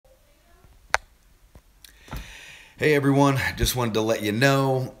Hey everyone, just wanted to let you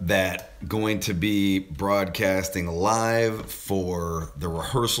know that going to be broadcasting live for the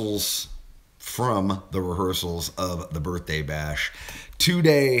rehearsals from the rehearsals of the birthday bash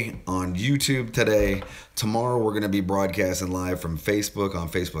today on YouTube today. Tomorrow we're going to be broadcasting live from Facebook on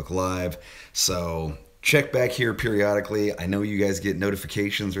Facebook Live. So check back here periodically. I know you guys get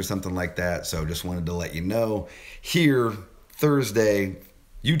notifications or something like that. So just wanted to let you know here Thursday,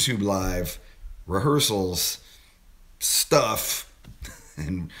 YouTube Live, rehearsals, stuff,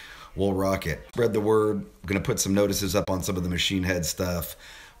 and we'll rock it. Spread the word. I'm gonna put some notices up on some of the Machine Head stuff,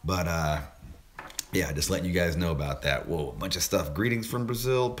 but yeah, just letting you guys know about that. Whoa, a bunch of stuff. Greetings from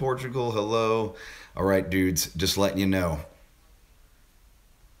Brazil, Portugal, hello. All right, dudes, just letting you know.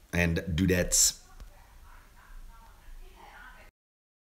 And dudettes.